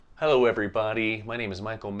Hello, everybody. My name is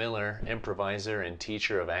Michael Miller, improviser and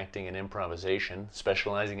teacher of acting and improvisation,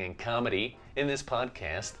 specializing in comedy. In this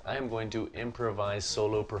podcast, I am going to improvise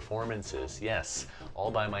solo performances, yes,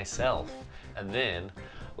 all by myself. And then,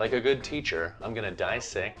 like a good teacher, I'm going to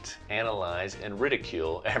dissect, analyze, and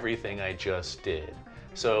ridicule everything I just did.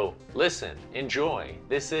 So, listen, enjoy.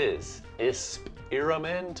 This is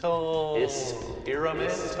Experimental.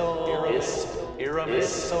 Experimental.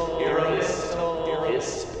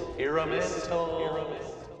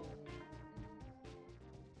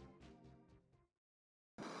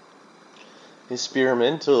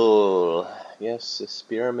 Experimental. Yes,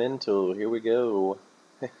 experimental. Here we go.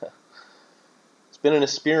 It's been an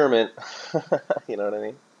experiment. You know what I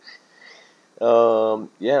mean?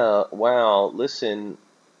 Yeah, wow. Listen,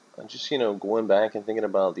 I'm just, going back and thinking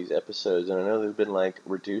about these episodes, and I know they've been,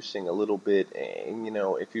 reducing a little bit. And,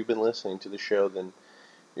 if you've been listening to the show, then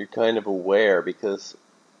you're kind of aware because,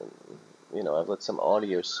 I've let some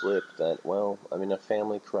audio slip that, well, I'm in a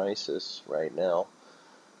family crisis right now.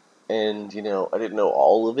 And, I didn't know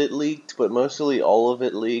all of it leaked, but mostly all of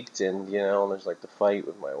it leaked. And, there's the fight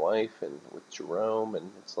with my wife and with Jerome.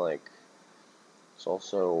 And it's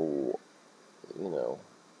also,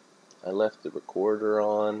 I left the recorder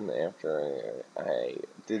on after I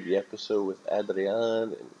did the episode with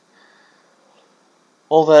Adrian. And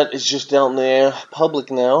all that is just out in the public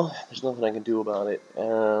now. There's nothing I can do about it.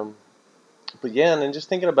 But yeah, and then just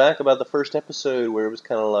thinking back about the first episode where it was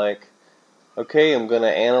kind of like, okay, I'm going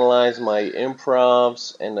to analyze my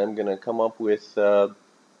improvs, and I'm going to come up with, I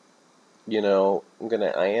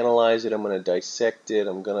analyze it, I'm going to dissect it,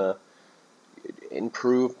 I'm going to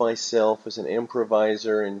improve myself as an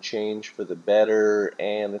improviser and change for the better,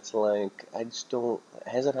 and it's like, I just don't,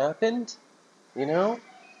 has it happened?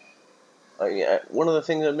 One of the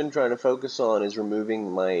things I've been trying to focus on is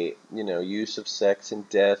removing my, use of sex and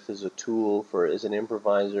death as a tool as an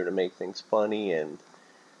improviser to make things funny, and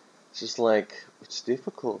it's just it's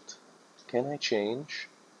difficult. Can I change?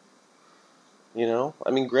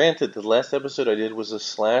 Granted, the last episode I did was a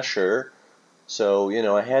slasher, so,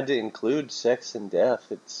 I had to include sex and death.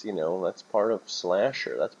 It's, that's part of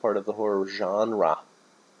slasher. That's part of the horror genre,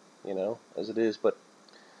 as it is. But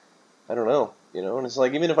I don't know, and it's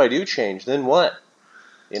like, even if I do change, then what?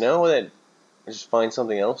 Then I just find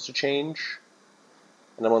something else to change,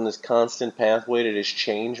 and I'm on this constant pathway to just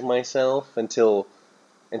change myself until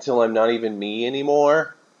I'm not even me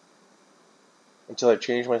anymore, until I've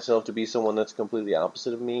changed myself to be someone that's completely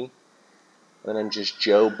opposite of me, and I'm just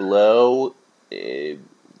Joe Blow, the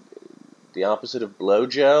opposite of Blow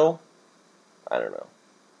Joe. I don't know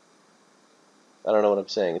what I'm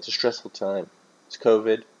saying. It's a stressful time. It's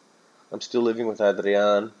COVID. I'm still living with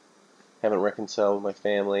Adrian. Haven't reconciled with my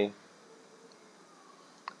family.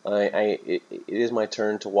 It is my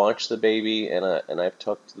turn to watch the baby, and I've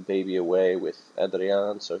tucked the baby away with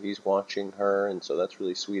Adrian, so he's watching her, and so that's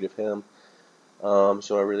really sweet of him.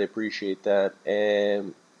 So I really appreciate that,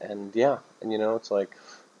 and yeah, and it's like,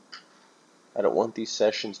 I don't want these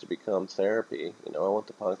sessions to become therapy. I want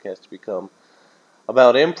the podcast to become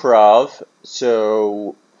about improv.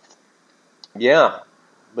 So yeah,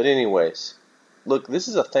 but anyways, look, this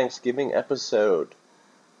is a Thanksgiving episode.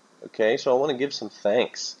 Okay, so I want to give some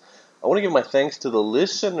thanks. I want to give my thanks to the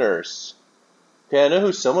listeners. Okay, I know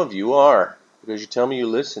who some of you are because you tell me you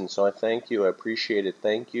listen, so I thank you. I appreciate it.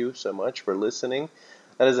 Thank you so much for listening.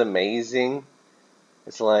 That is amazing.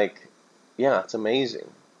 It's it's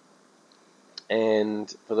amazing.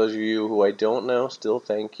 And for those of you who I don't know, still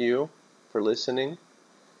thank you for listening.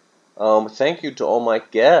 Thank you to all my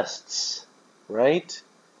guests, right?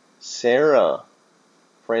 Sarah,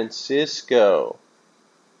 Francisco,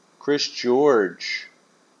 Chris George,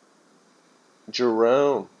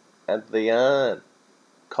 Jerome, Adrian,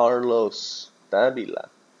 Carlos, Davila.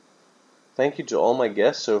 Thank you to all my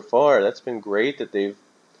guests so far. That's been great that they've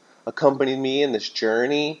accompanied me in this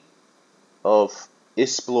journey of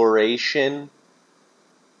exploration,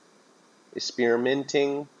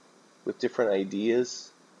 experimenting with different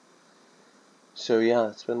ideas. So yeah,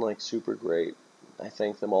 it's been super great. I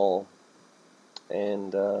thank them all.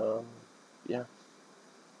 And yeah.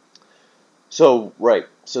 So, right.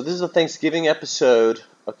 So this is a Thanksgiving episode.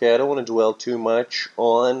 Okay, I don't want to dwell too much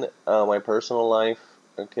on my personal life.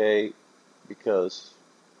 Okay, because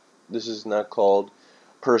this is not called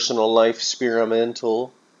personal life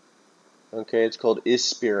experimental. Okay, it's called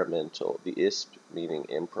experimental. The isp meaning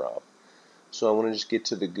improv. So I want to just get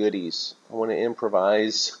to the goodies. I want to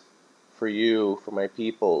improvise for you, for my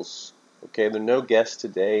peoples. Okay, there are no guests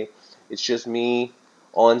today. It's just me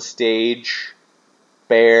on stage,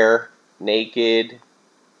 bare, naked,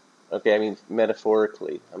 Okay, I mean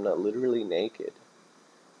metaphorically. I'm not literally naked.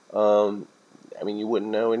 I mean, you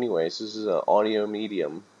wouldn't know anyways. This is an audio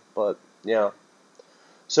medium. But, yeah.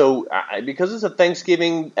 So, because it's a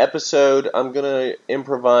Thanksgiving episode, I'm going to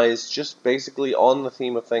improvise just basically on the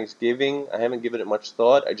theme of Thanksgiving. I haven't given it much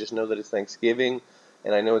thought. I just know that it's Thanksgiving,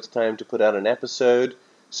 and I know it's time to put out an episode.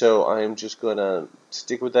 So, I'm just going to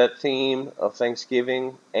stick with that theme of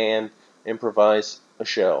Thanksgiving and improvise a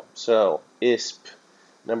show. So, ISP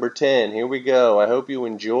number 10. Here we go. I hope you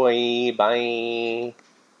enjoy. Bye.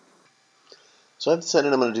 So, I've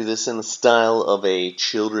decided I'm going to do this in the style of a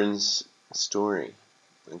children's story.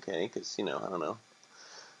 Okay, because, I don't know.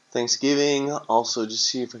 Thanksgiving, also just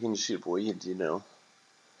see if I can just avoid,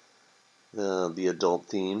 the adult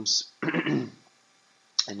themes. And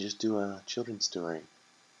just do a children's story.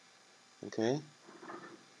 Okay?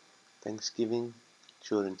 Thanksgiving,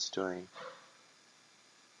 children's story.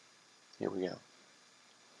 Here we go.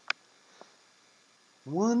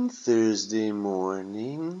 One Thursday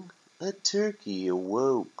morning, a turkey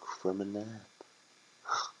awoke from a nap.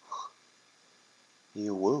 He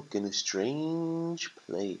awoke in a strange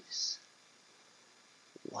place.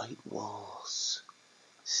 White walls,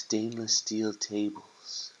 stainless steel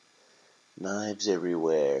tables, knives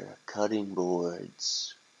everywhere, cutting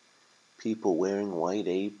boards, people wearing white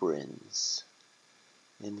aprons.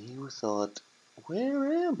 And he thought,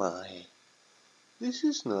 where am I? This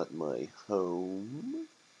is not my home.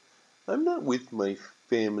 I'm not with my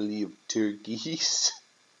family of turkeys.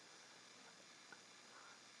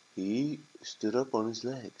 He stood up on his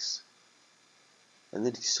legs. And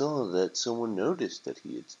then he saw that someone noticed that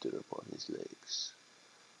he had stood up on his legs.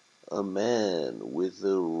 A man with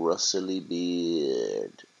a rustly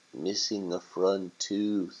beard, missing a front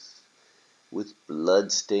tooth, with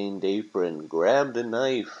blood-stained apron, grabbed a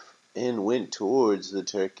knife and went towards the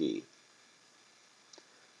turkey.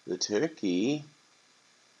 The turkey,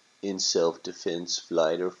 in self-defense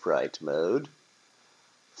flight or fright mode,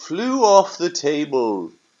 flew off the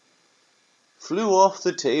table,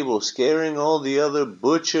 scaring all the other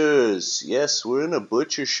butchers. Yes, we're in a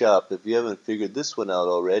butcher shop, if you haven't figured this one out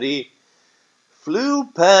already. Flew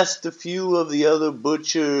past a few of the other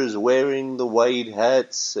butchers wearing the white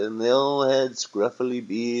hats, and they all had scruffy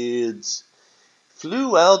beards.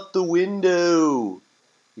 Flew out the window.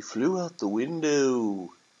 He flew out the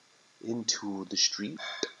window into the street.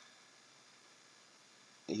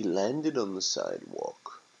 He landed on the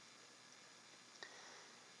sidewalk.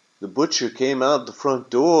 The butcher came out the front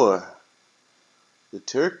door. The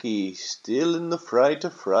turkey, still in the flight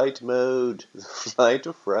of fright mode,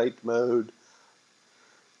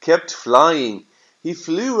 kept flying. He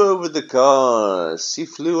flew over the cars. He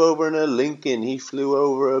flew over in a Lincoln. He flew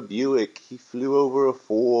over a Buick. He flew over a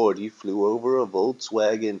Ford. He flew over a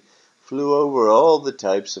Volkswagen. Flew over all the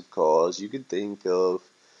types of cars you could think of.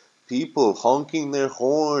 People honking their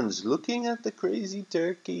horns, looking at the crazy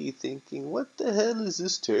turkey, thinking, what the hell is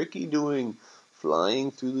this turkey doing,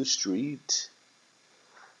 flying through the street?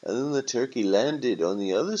 And then the turkey landed on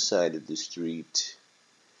the other side of the street.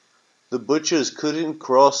 The butchers couldn't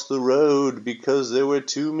cross the road because there were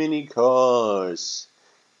too many cars.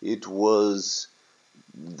 It was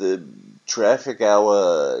the traffic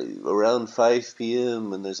hour around 5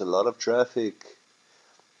 p.m. and there's a lot of traffic.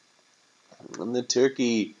 And the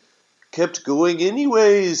turkey kept going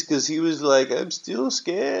anyways because he was like, I'm still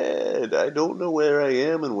scared. I don't know where I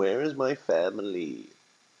am and where is my family.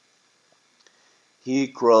 He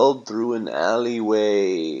crawled through an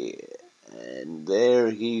alleyway, and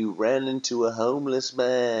there he ran into a homeless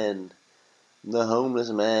man. The homeless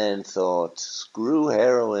man thought, screw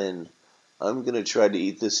heroin, I'm gonna try to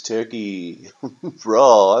eat this turkey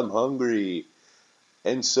raw, I'm hungry.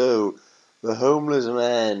 And so the homeless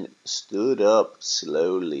man stood up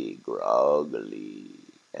slowly, groggily,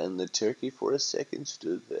 and the turkey for a second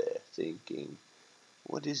stood there, thinking,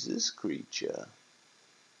 what is this creature?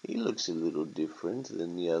 He looks a little different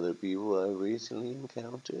than the other people I recently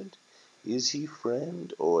encountered. Is he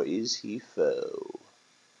friend or is he foe?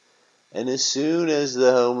 And as soon as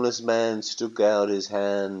the homeless man stuck out his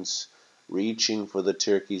hands, reaching for the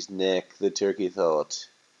turkey's neck, the turkey thought,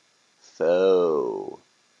 foe.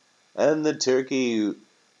 And the turkey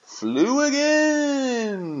flew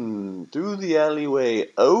again through the alleyway,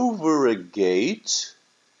 over a gate,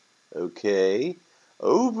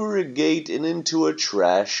 over a gate and into a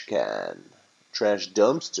trash can. Trash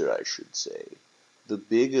dumpster, I should say. The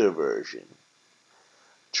bigger version.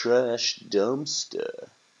 Trash dumpster.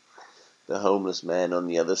 The homeless man on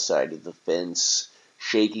the other side of the fence,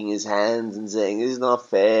 shaking his hands and saying, "This is not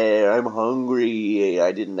fair. I'm hungry.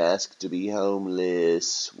 I didn't ask to be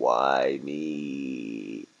homeless. Why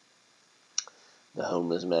me?" The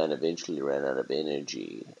homeless man eventually ran out of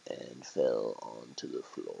energy and fell onto the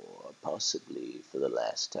floor, possibly for the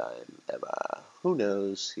last time ever. Who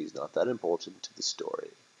knows? He's not that important to the story.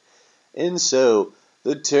 And so,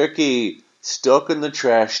 the turkey, stuck in the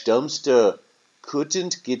trash dumpster,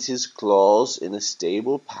 couldn't get his claws in a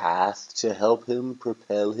stable path to help him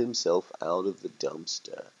propel himself out of the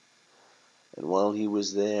dumpster. And while he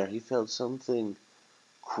was there, he felt something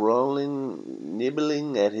crawling,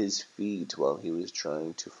 nibbling at his feet while he was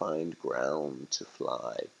trying to find ground to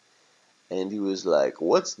fly. And he was like,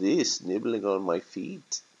 "What's this nibbling on my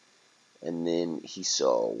feet?" And then he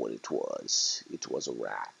saw what it was. It was a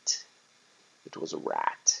rat. It was a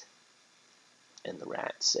rat. And the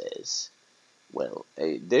rat says, well,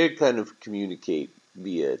 they kind of communicate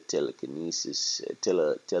via telekinesis,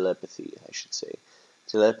 telepathy, I should say.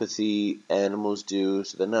 Telepathy animals do,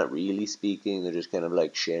 so they're not really speaking, they're just kind of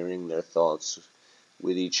like sharing their thoughts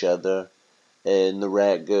with each other. And the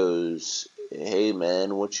rat goes, "Hey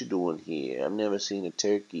man, what you doing here? I've never seen a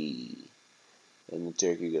turkey." And the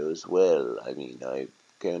turkey goes, "Well, I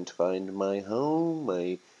can't find my home,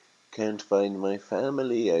 I can't find my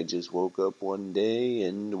family, I just woke up one day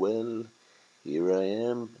and, well, here I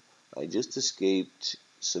am. I just escaped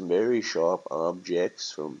some very sharp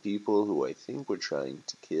objects from people who I think were trying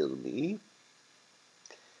to kill me."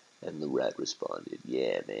 And the rat responded,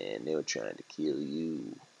 "Yeah, man, they were trying to kill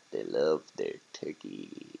you. They loved their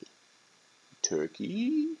turkey."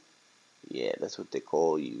 Turkey? Yeah, that's what they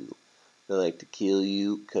call you. They like to kill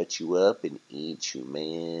you, cut you up, and eat you,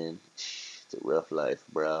 man. It's a rough life,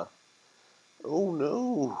 brah. Oh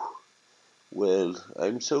no. Well,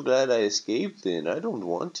 I'm so glad I escaped then. I don't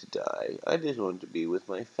want to die. I just want to be with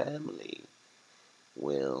my family.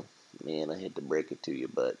 Well, man, I hate to break it to you,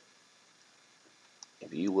 but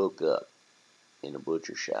if you woke up in a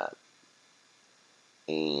butcher shop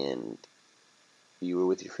and you were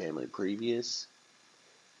with your family previous,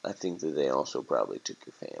 I think that they also probably took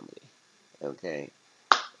your family. Okay?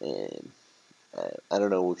 And I don't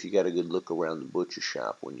know if you got a good look around the butcher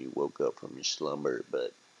shop when you woke up from your slumber,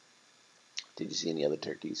 but did you see any other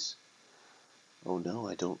turkeys? Oh no,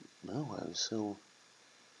 I don't know. I was so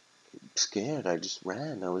scared. I just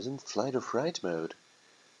ran. I was in flight or fright mode.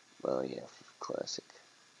 Oh yeah, classic.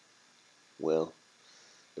 Well,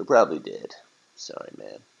 they're probably dead. Sorry,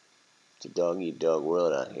 man. It's a dog-eat-dog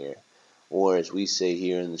world out here. Or as we say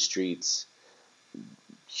here in the streets,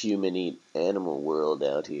 human-eat-animal world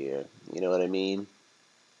out here. You know what I mean?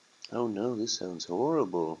 Oh no, this sounds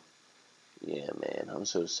horrible. Yeah, man, I'm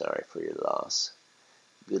so sorry for your loss.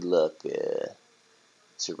 Good luck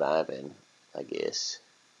surviving, I guess.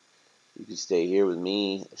 You can stay here with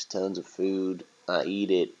me. There's tons of food. I eat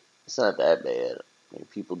it. It's not that bad.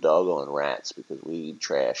 People dog on rats because we eat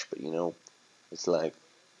trash, but it's like,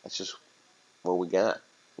 that's just what we got.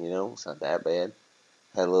 It's not that bad.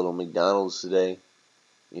 Had a little McDonald's today.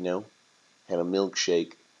 Had a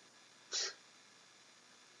milkshake.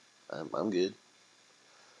 I'm good.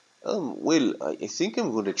 Well, I think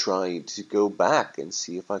I'm going to try to go back and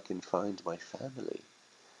see if I can find my family.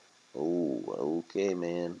 Oh, okay,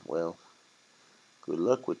 man. Well, good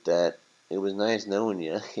luck with that. It was nice knowing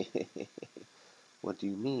you. What do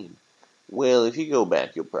you mean? Well, if you go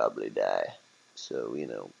back, you'll probably die. So,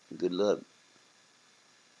 good luck.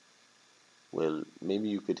 Well, maybe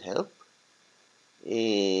you could help?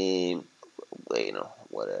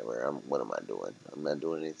 Whatever. What am I doing? I'm not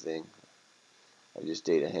doing anything. I just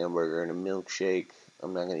ate a hamburger and a milkshake.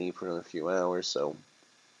 I'm not going to eat for another few hours, so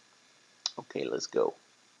okay, let's go.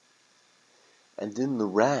 And then the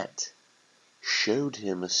rat showed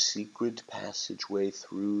him a secret passageway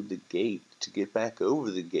through the gate to get back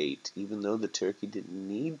over the gate, even though the turkey didn't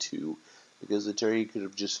need to, because the turkey could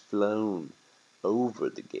have just flown over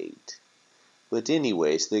the gate. But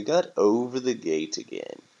anyways, they got over the gate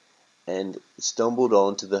again and stumbled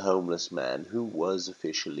onto the homeless man who was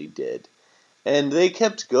officially dead. And they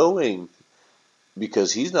kept going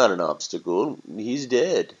because he's not an obstacle, he's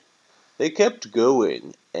dead. They kept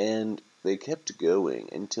going, and they kept going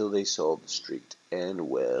until they saw the street. And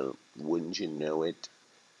well, wouldn't you know it,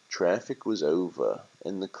 traffic was over,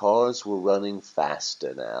 and the cars were running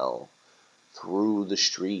faster now through the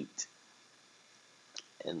street.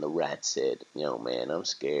 And the rat said, man, I'm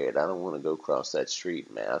scared. I don't want to go across that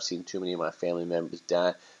street, man. I've seen too many of my family members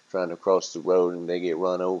die trying to cross the road and they get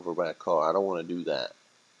run over by a car. I don't want to do that.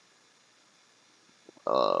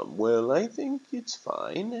 Well, I think it's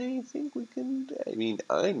fine. I think we can.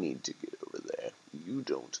 I need to get over there. You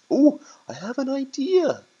don't. Oh, I have an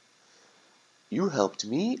idea. You helped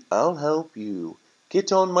me. I'll help you.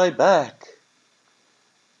 Get on my back.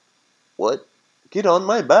 What? Get on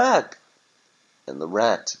my back. And the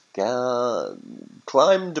rat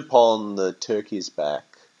climbed upon the turkey's back,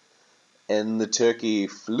 and the turkey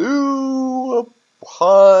flew up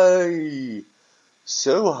high,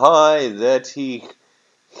 so high that he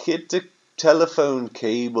hit a telephone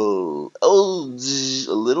cable. Oh,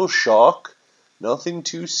 a little shock, nothing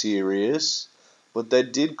too serious, but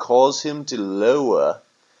that did cause him to lower,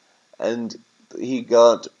 and he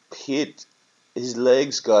got hit, his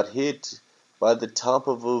legs got hit by the top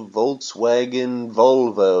of a Volkswagen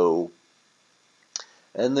Volvo,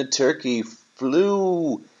 and the turkey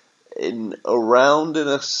flew around in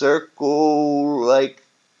a circle, like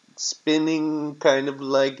spinning, kind of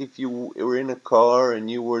like if you were in a car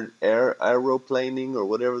and you were aeroplaning or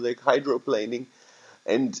whatever they hydroplaning,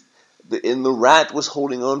 and the rat was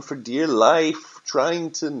holding on for dear life,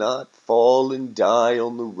 trying to not fall and die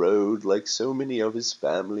on the road like so many of his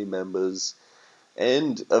family members.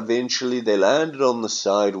 And eventually they landed on the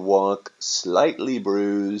sidewalk, slightly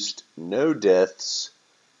bruised, no deaths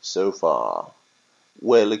so far.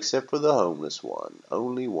 Well, except for the homeless one.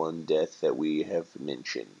 Only one death that we have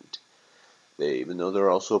mentioned. Even though there are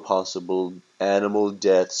also possible animal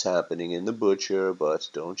deaths happening in the butcher, but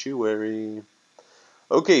don't you worry.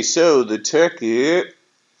 Okay, so the turkey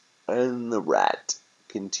and the rat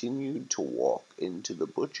continued to walk into the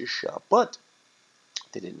butcher shop, but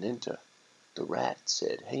they didn't enter. The rat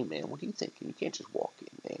said, "Hey man, what are you thinking? You can't just walk in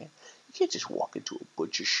there. You can't just walk into a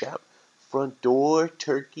butcher shop. Front door,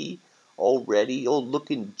 turkey, all ready, all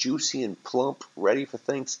looking juicy and plump, ready for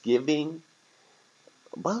Thanksgiving.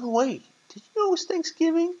 By the way, did you know it's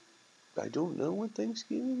Thanksgiving?" "I don't know what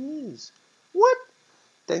Thanksgiving is." "What?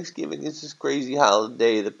 Thanksgiving is this crazy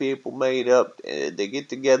holiday that people made up. They get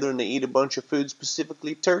together and they eat a bunch of food,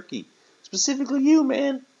 specifically turkey. Specifically you,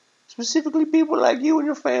 man. Specifically people like you and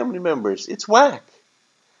your family members. It's whack.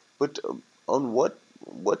 But on what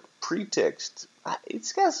pretext?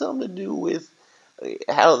 It's got something to do with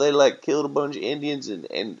how they killed a bunch of Indians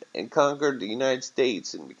and conquered the United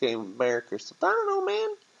States and became America. So I don't know,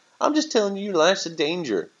 man. I'm just telling you, life's a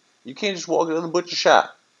danger. You can't just walk into the butcher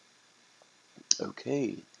shop."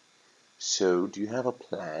 "Okay, so do you have a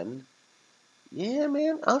plan?" "Yeah,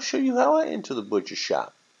 man, I'll show you how I enter the butcher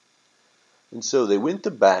shop." And so they went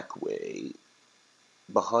the back way,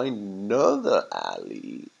 behind another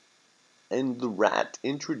alley, and the rat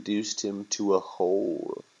introduced him to a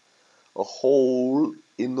hole. A hole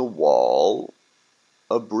in the wall.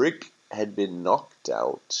 A brick had been knocked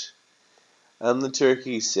out. And the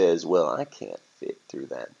turkey says, "Well, I can't fit through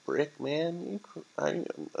that brick, man. I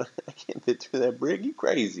can't fit through that brick. You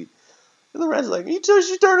crazy." And the rat's like, "You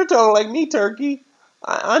started talking like me, turkey.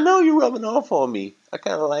 I know you're rubbing off on me. I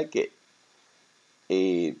kind of like it."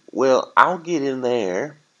 "Well, I'll get in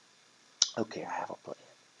there." "Okay, I have a plan.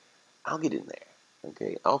 I'll get in there.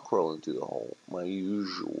 Okay, I'll crawl into the hole my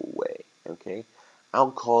usual way. Okay,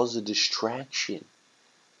 I'll cause a distraction.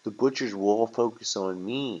 The butchers will all focus on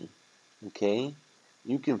me. Okay,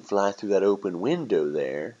 you can fly through that open window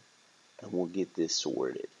there, and we'll get this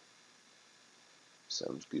sorted."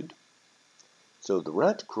 Sounds good. So the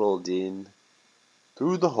rat crawled in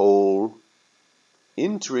through the hole,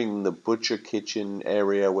 entering the butcher kitchen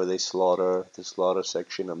area where they slaughter, the slaughter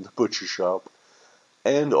section of the butcher shop.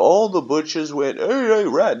 And all the butchers went, hey,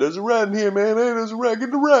 rat, there's a rat in here, man. Hey, there's a rat. Get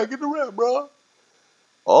the rat, bro."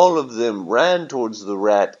 All of them ran towards the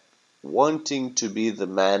rat, wanting to be the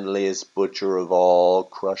manliest butcher of all,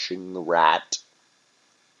 crushing the rat.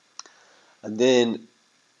 And then,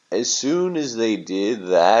 as soon as they did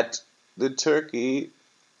that, the turkey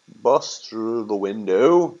bust through the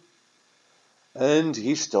window, and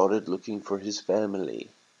he started looking for his family.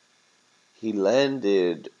 He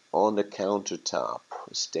landed on a countertop,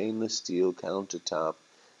 a stainless steel countertop,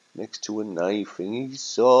 next to a knife, and he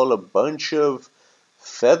saw a bunch of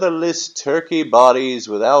featherless turkey bodies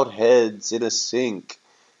without heads in a sink,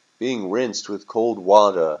 being rinsed with cold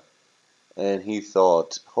water. And he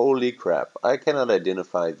thought, "Holy crap, I cannot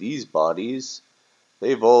identify these bodies.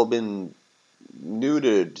 They've all been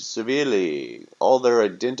neutered severely, all their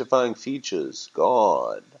identifying features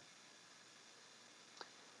gone."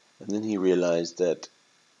 And then he realized that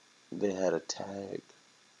they had a tag.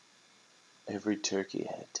 Every turkey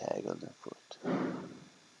had a tag on their foot.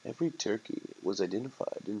 Every turkey was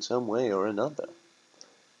identified in some way or another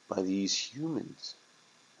by these humans.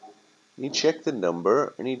 And he checked the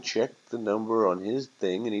number, and he checked the number on his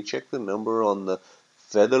thing, and he checked the number on the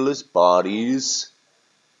featherless bodies,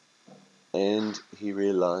 and he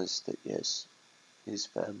realized that yes, his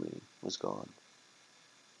family was gone.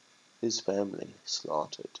 His family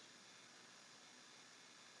slaughtered.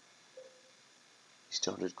 He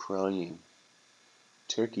started crying.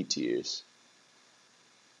 Turkey tears.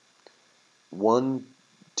 one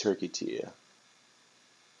turkey tear,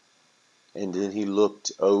 and then he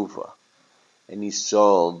looked over, and he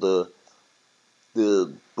saw the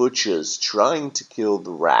butchers trying to kill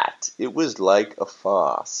the rat. It was like a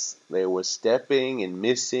farce. They were stepping and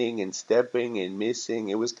missing and stepping and missing.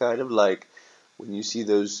 It was kind of like when you see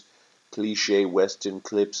those cliche Western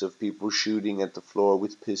clips of people shooting at the floor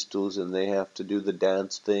with pistols and they have to do the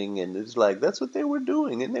dance thing, and it's like that's what they were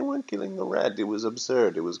doing, and they weren't killing the rat. It was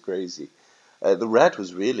absurd. It was crazy. The rat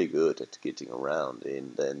was really good at getting around,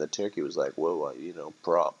 and the turkey was like, whoa,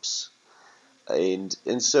 props. And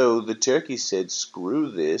so the turkey said,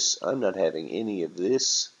 screw this, I'm not having any of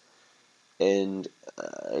this. And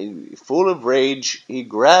full of rage, he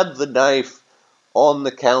grabbed the knife on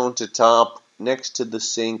the countertop next to the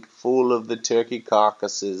sink full of the turkey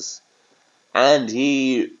carcasses, and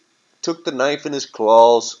he took the knife in his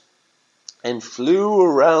claws and flew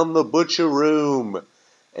around the butcher room.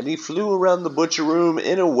 And he flew around the butcher room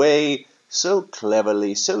in a way so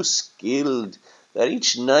cleverly, so skilled, that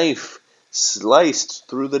each knife sliced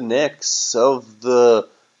through the necks of the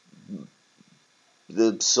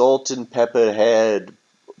salt and pepper haired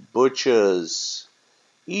butchers.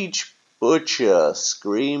 Each butcher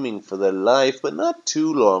screaming for their life, but not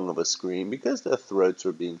too long of a scream because their throats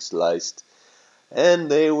were being sliced. And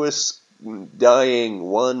they were dying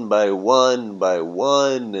one by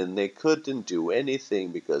one, and they couldn't do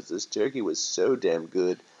anything because this turkey was so damn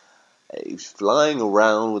good. He was flying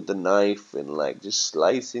around with the knife and just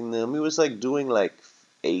slicing them. He was doing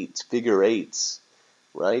figure eights,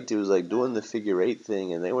 right? He was doing the figure eight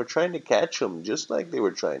thing, and they were trying to catch him just like they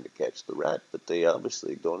were trying to catch the rat, but they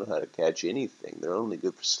obviously don't know how to catch anything. They're only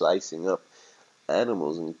good for slicing up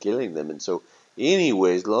animals and killing them. And so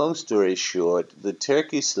anyways, long story short, the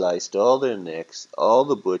turkey sliced all their necks, all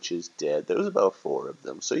the butchers dead. There was about 4 of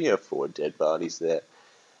them, so you have 4 dead bodies there.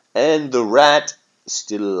 And the rat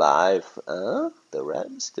still alive. The rat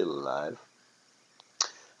is still alive.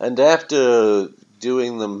 And after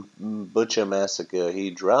doing the butcher massacre,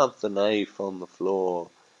 he dropped the knife on the floor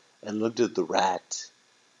and looked at the rat,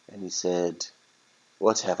 and he said,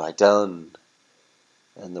 "What have I done?"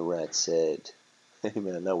 And the rat said, "Hey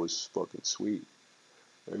man, that was fucking sweet.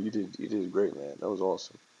 You did great, man. That was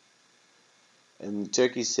awesome." And the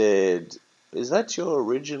turkey said, "Is that your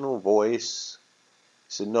original voice?"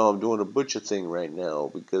 He said, "No, I'm doing a butcher thing right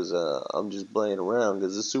now because I'm just playing around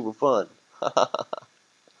because it's super fun."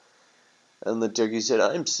 And the turkey said,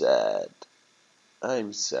 "I'm sad.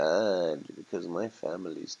 I'm sad because my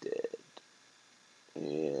family's dead."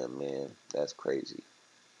 Yeah, man, that's crazy.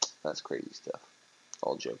 That's crazy stuff.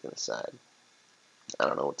 All joking aside, I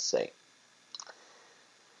don't know what to say.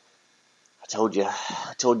 I told you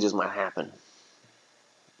this might happen.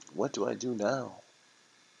 "What do I do now?"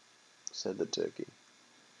 said the turkey.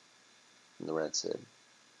 And the rat said,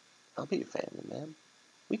 "I'll be your family, man.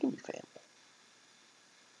 We can be family.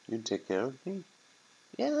 You can take care of me?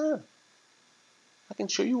 Yeah. I can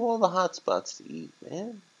show you all the hot spots to eat,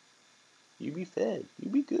 man. You be fed. You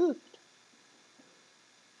be good.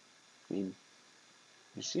 I mean,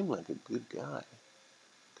 you seem like a good guy.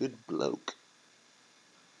 Good bloke."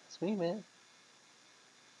 "That's me, man."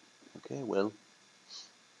 "Okay, well,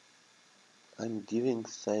 I'm giving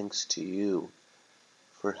thanks to you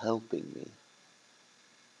for helping me.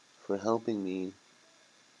 For helping me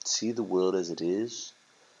see the world as it is.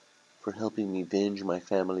 For helping me avenge my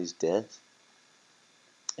family's death.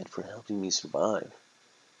 And for helping me survive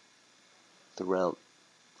throughout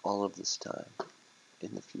all of this time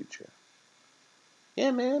in the future."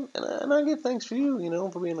 "Yeah, man, and I give thanks for you,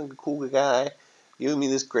 for being a cool guy, giving me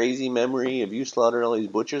this crazy memory of you slaughtering all these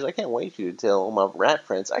butchers. I can't wait for you to tell all my rat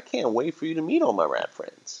friends. I can't wait for you to meet all my rat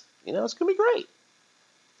friends. It's going to be great.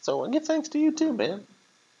 So I give thanks to you too, man."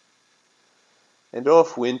 And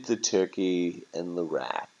off went the turkey and the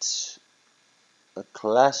rat. A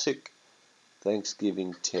classic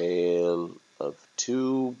Thanksgiving tale of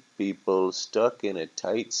 2 people stuck in a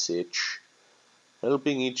tight sitch,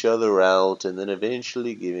 helping each other out, and then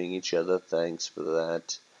eventually giving each other thanks for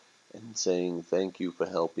that, and saying thank you for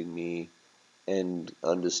helping me, and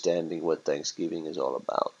understanding what Thanksgiving is all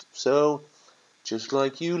about. So, just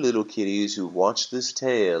like you little kitties who watched this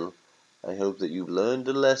tale, I hope that you've learned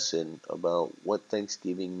a lesson about what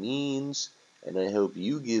Thanksgiving means, and I hope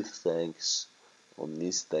you give thanks on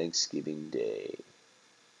this Thanksgiving Day.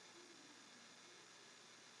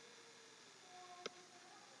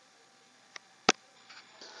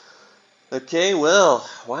 Okay, well,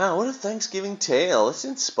 wow, what a Thanksgiving tale. This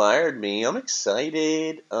inspired me. I'm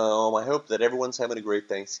excited. I hope that everyone's having a great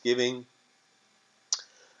Thanksgiving.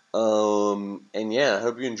 And yeah, I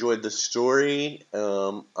hope you enjoyed the story.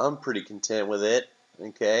 I'm pretty content with it.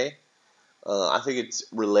 Okay. I think it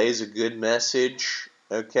relays a good message.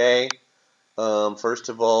 Okay. First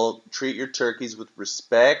of all, treat your turkeys with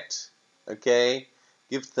respect. Okay.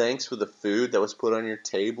 Give thanks for the food that was put on your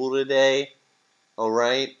table today. All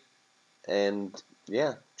right. And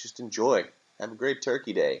yeah, just enjoy. Have a great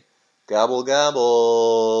turkey day. Gobble,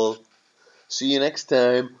 gobble. See you next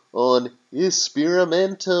time on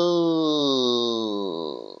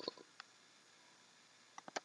Experimental.